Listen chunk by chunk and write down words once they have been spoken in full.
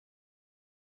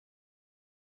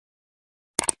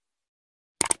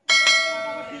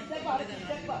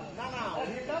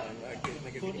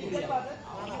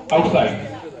Outside.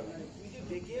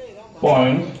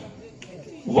 Point.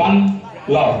 1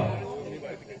 love.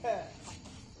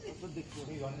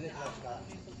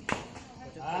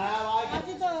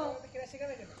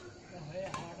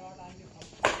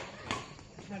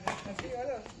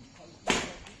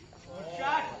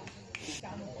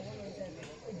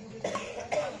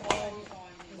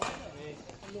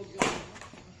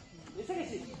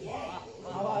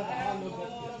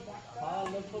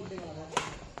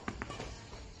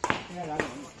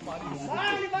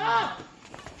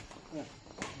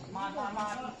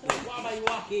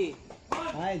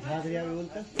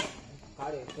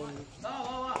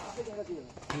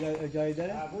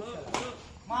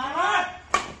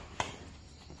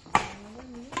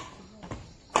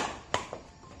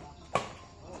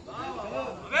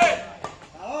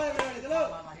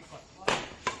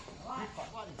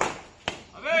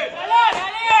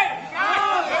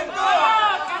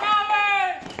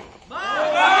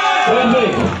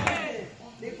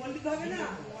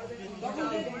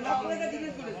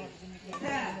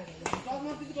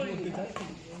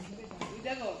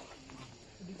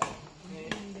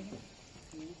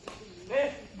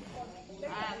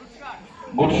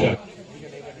 Good shot.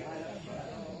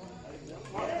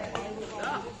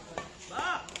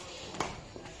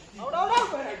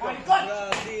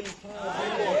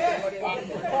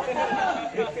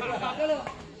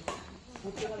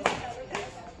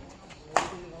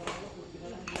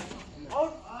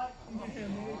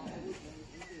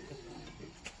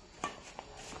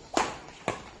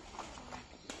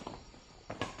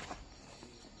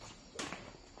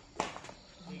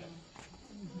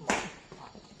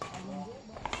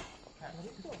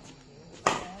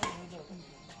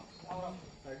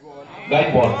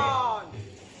 Right ball.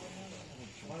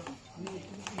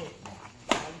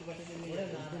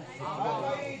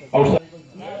 Outside.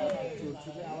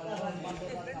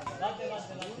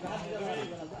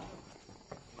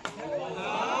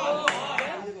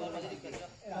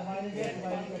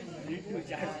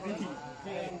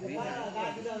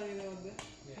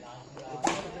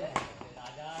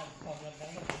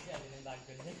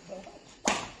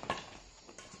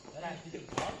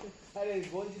 अरे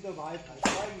गोल जी तो भाई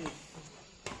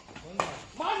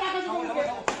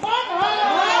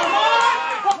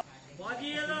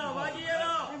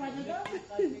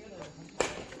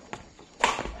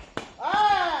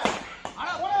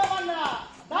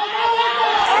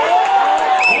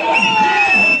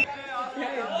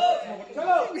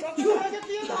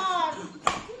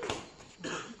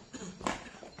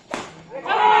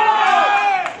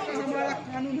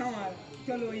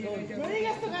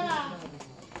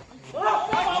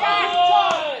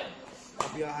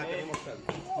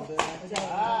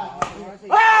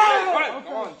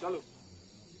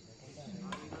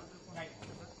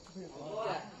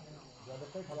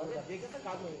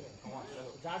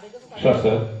Sure,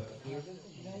 sir.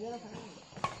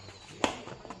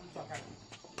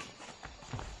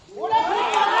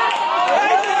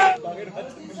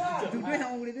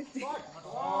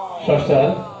 Sure, sir.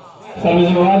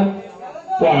 Service over.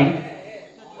 Point.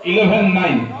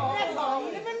 11-9.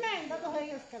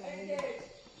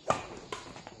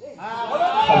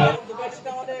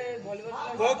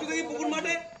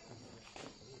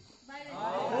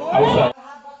 Outside.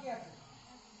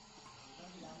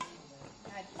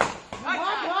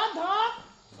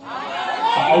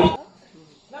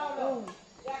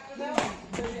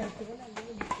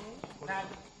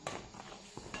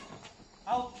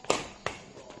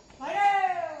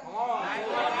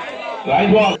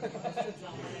 Right ball.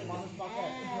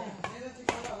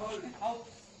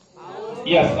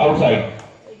 Yes, outside.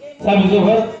 Service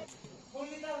over.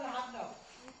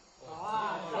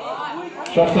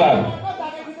 Short serve.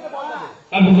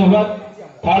 Service over.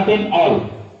 13 all.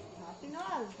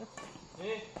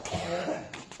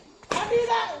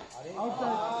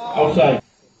 Outside.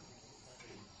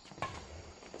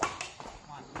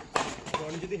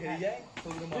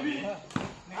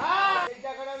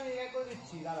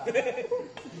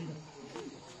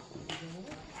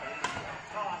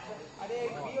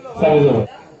 Service over.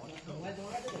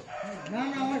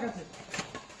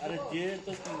 अरे जे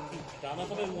तो जाना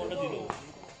तो मैं मोटा दिलो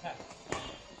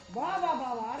वाह वाह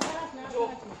वाह वाह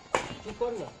चुप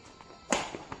कर ना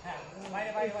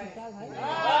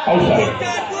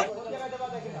Outside.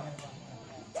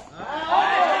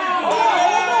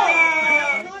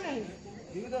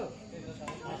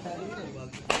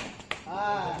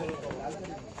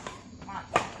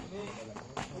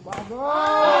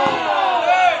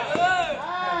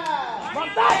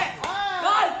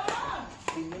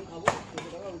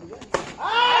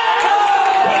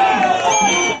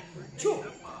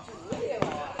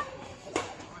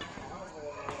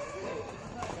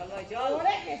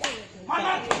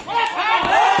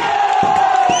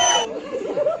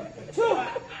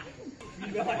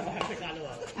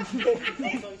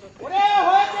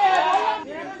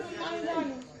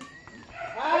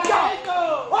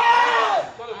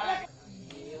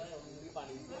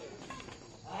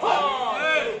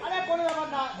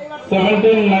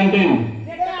 17-19.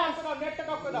 নেটটা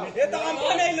টপ করে দাও এ তো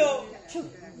আমার নাইলো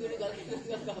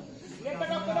নেটটা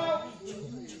টপ করে দাও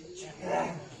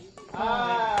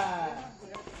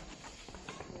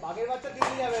বাঘের বাচ্চা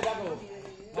দিল্লি যাবে দেখো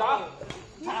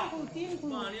তিন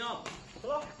খুন পানি অফ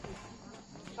চলো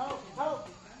ছাড়ো ছাড়ো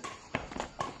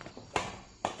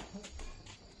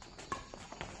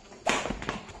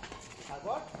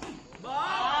তারপর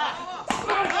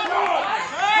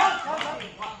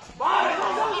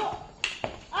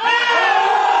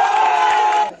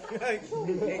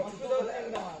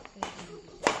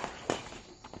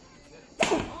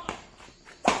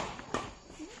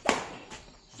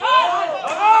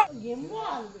game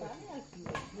ball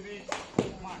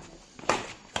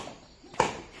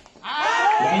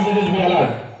Rangers be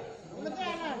alert.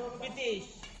 বিতিশ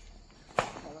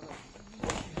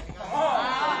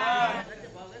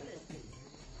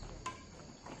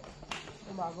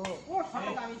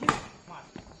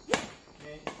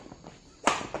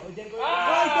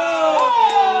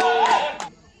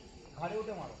ঘাড়ে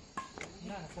উঠে মারো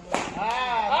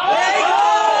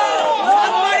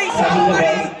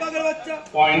পাগল বাচ্চা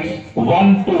Points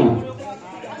 1-2.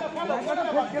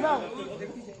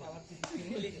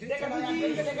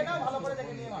 দেখে নাও ভালো করে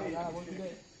দেখে নিয়ে মারো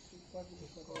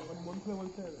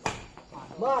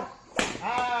মার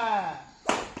হ্যাঁ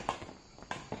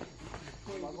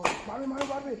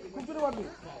মারবে খুব জোরে মারবে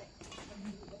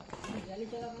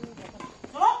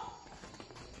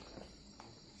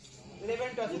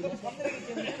ইলেভেন টস তো সামনে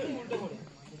রেখেছি উল্টো করে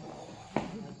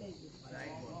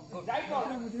রাইট বল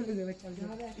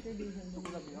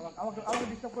আমাকে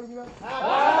ডিস্টার্ব করবি না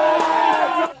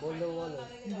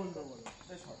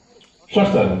Short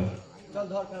service. চল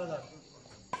ধর খেলা ধর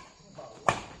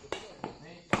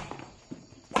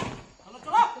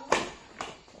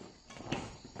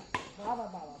বাবা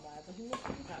বাবা বাবা এত সুন্দর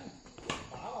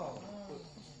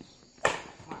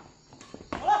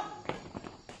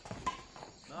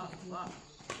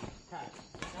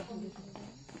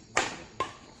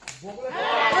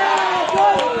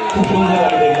খুব সুন্দর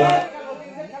দেখলাম।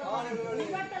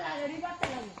 রিবারটা লাগে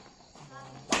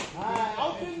হ্যাঁ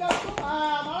আউট ফিল্ড দাও তো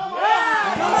মারো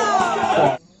মারো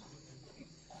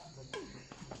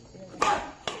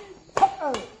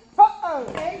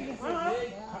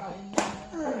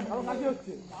আমার কাছে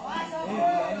হচ্ছে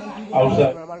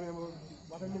Outside. মাথায়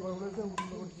নিয়ে বল বলেছে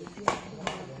উল্টো করছে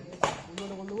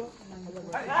উল্টো বল দেবো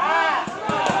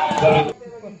Service.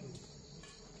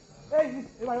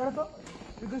 এই ভাই বেড়া তো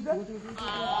রিকোয়েস্ট দে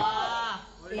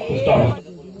Stop.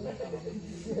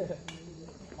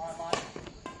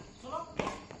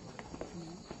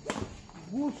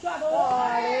 গুসা দো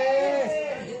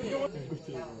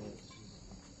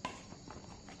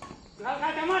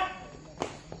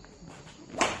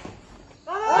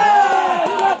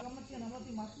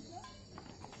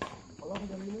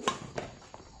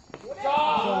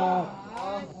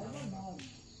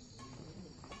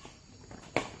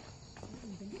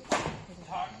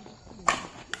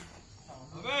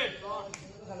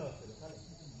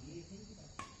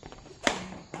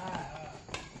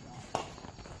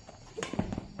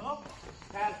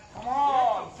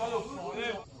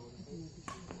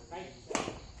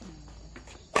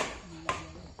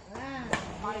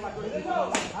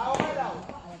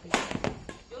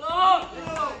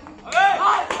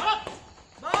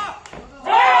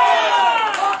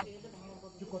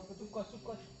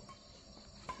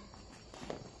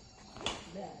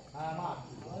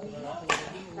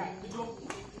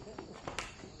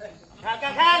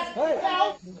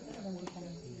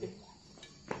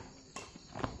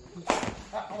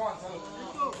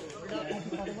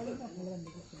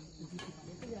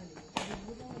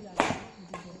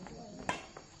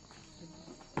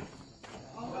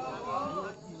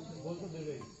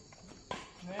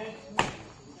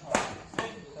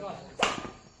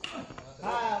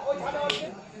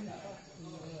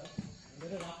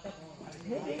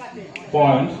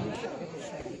Points.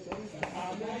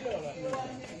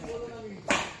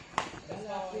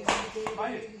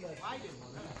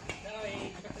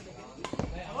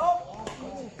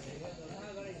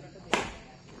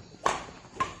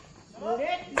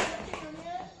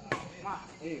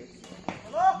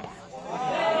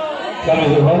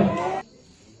 Service over.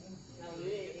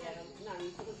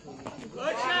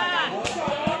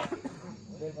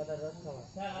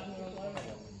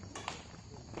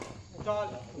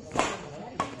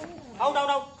 Out out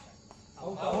out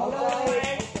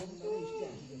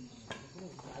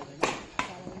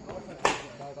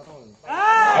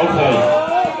Outside.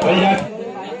 Well done.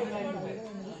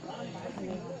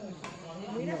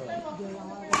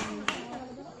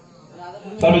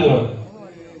 Service over.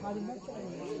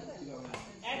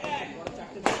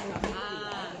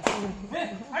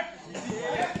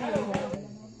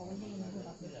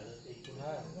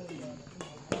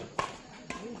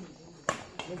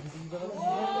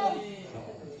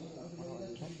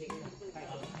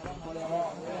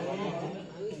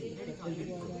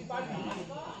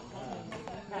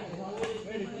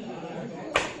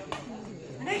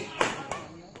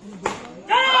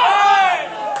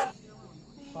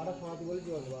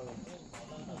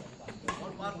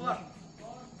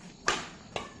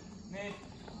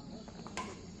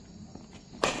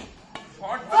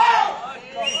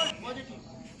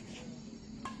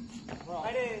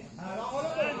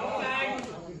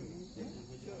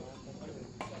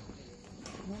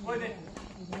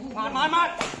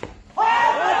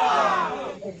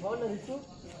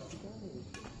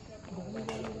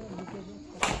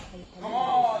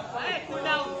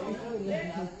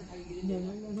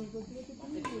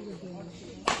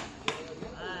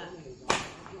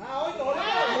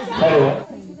 Hello.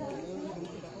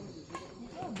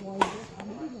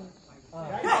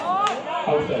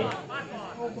 Outside.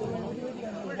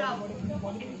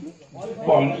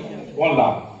 Point. One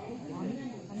lap.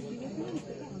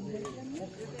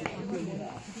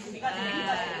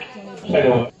 Side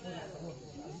over.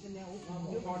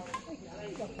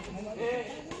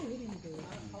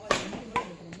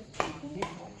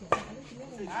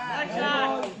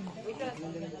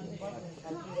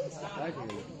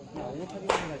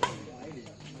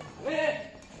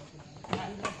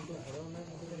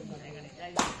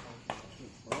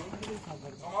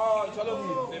 চলো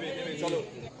নেবে চলো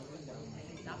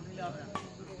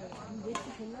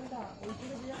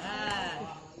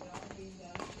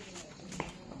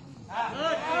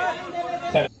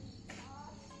Side.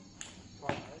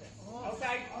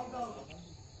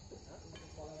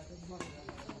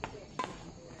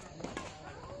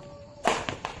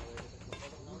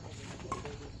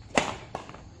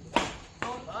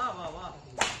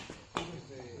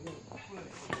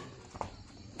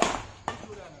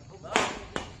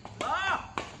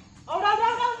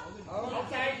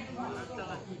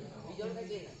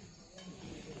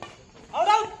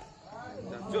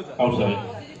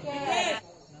 Outside.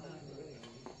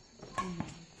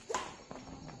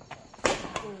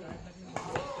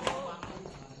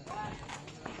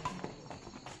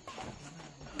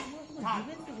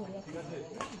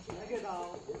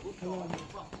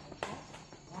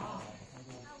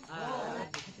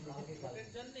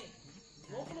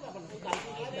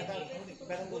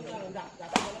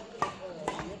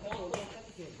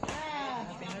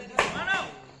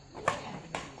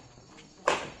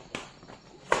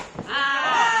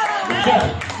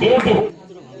 Zero two.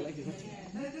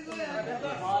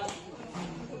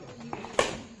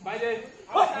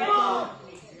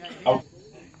 Out.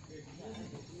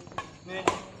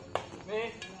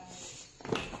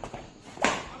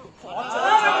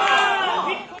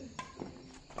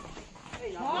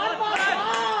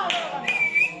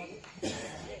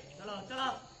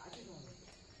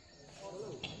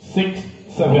 Six,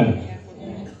 seven.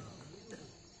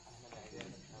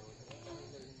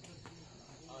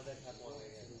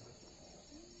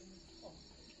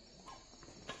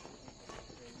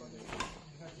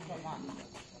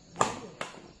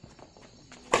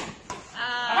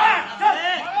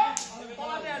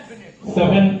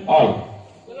 Seven all.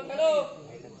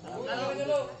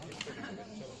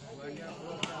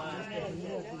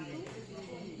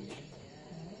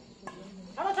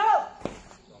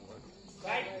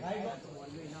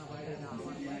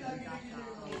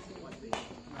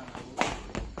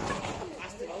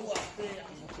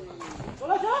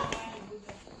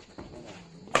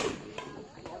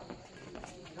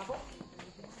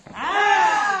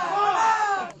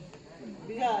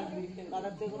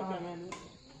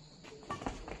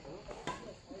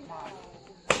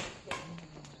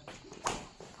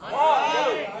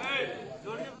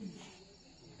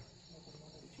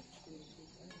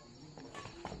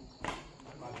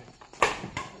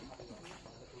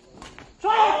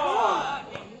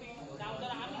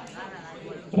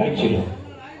 Right zero.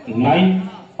 Nine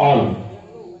all.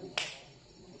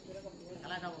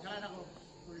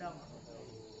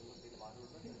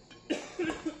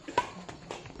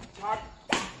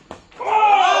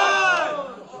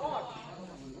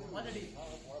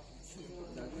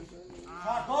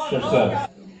 Yes, sir.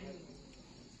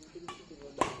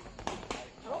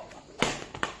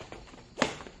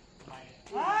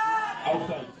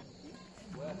 Outside.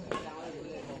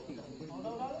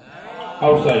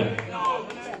 Outside.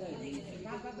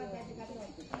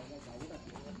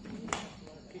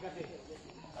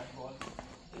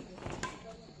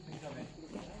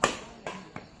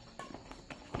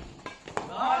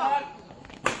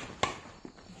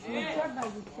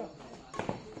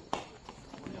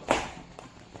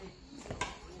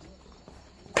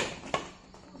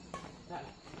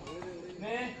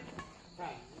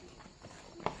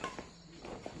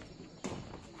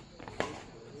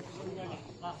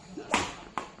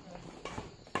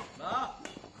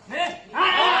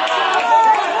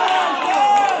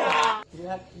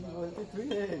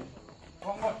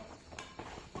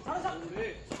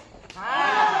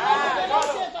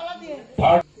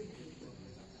 Third.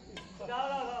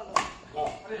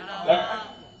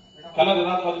 খেলা দে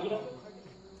রাত বাজে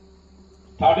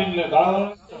 13 দাঁড়া দাঁড়া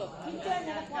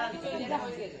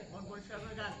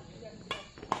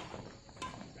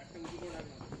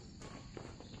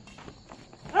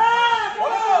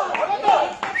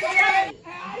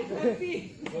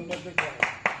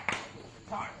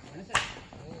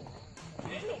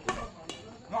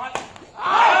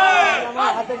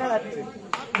আমার হাতে খেলাচ্ছে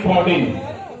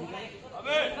 14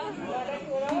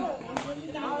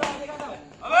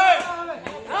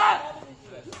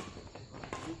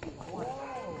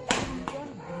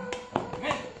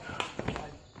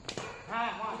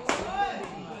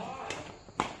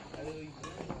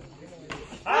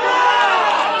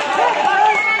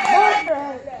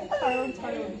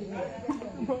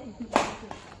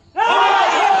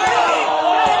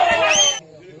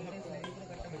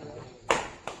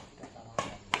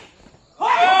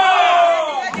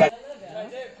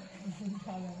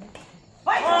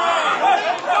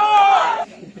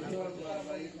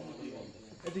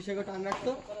 তুই সেগো টান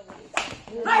রাখতো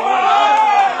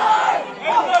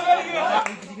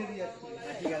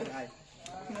ঠিক আছে আয়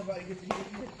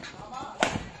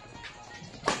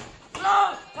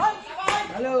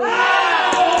hello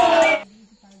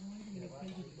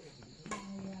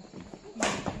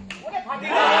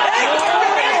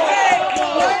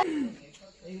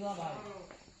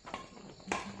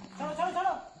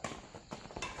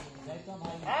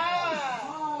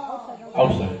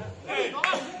outside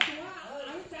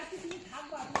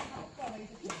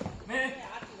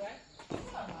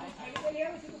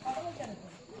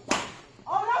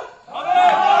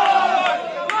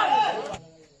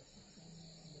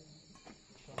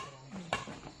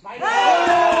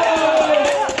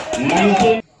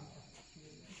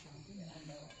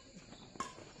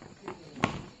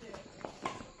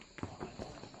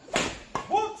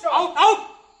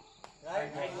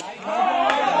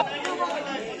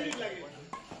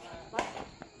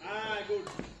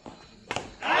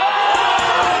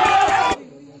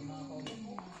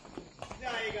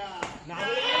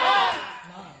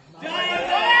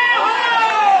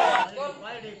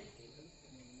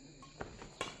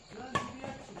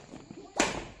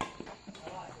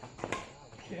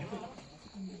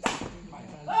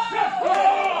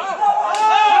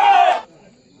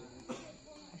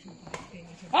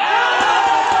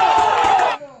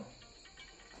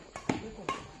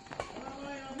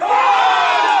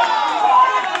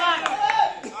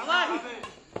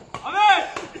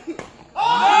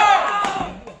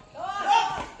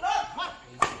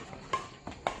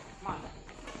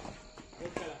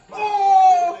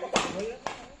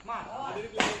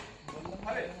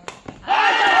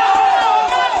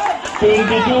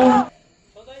Twenty-two.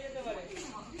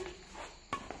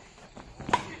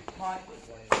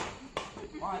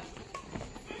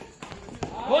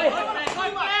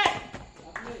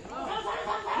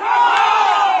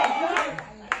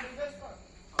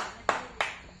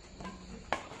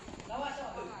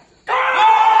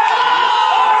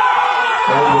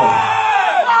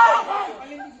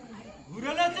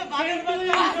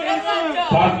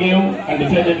 Third game and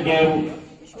decided game.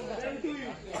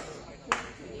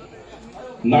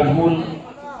 Najmuj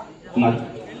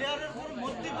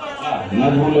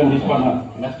and his partner.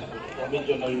 Next,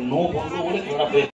 no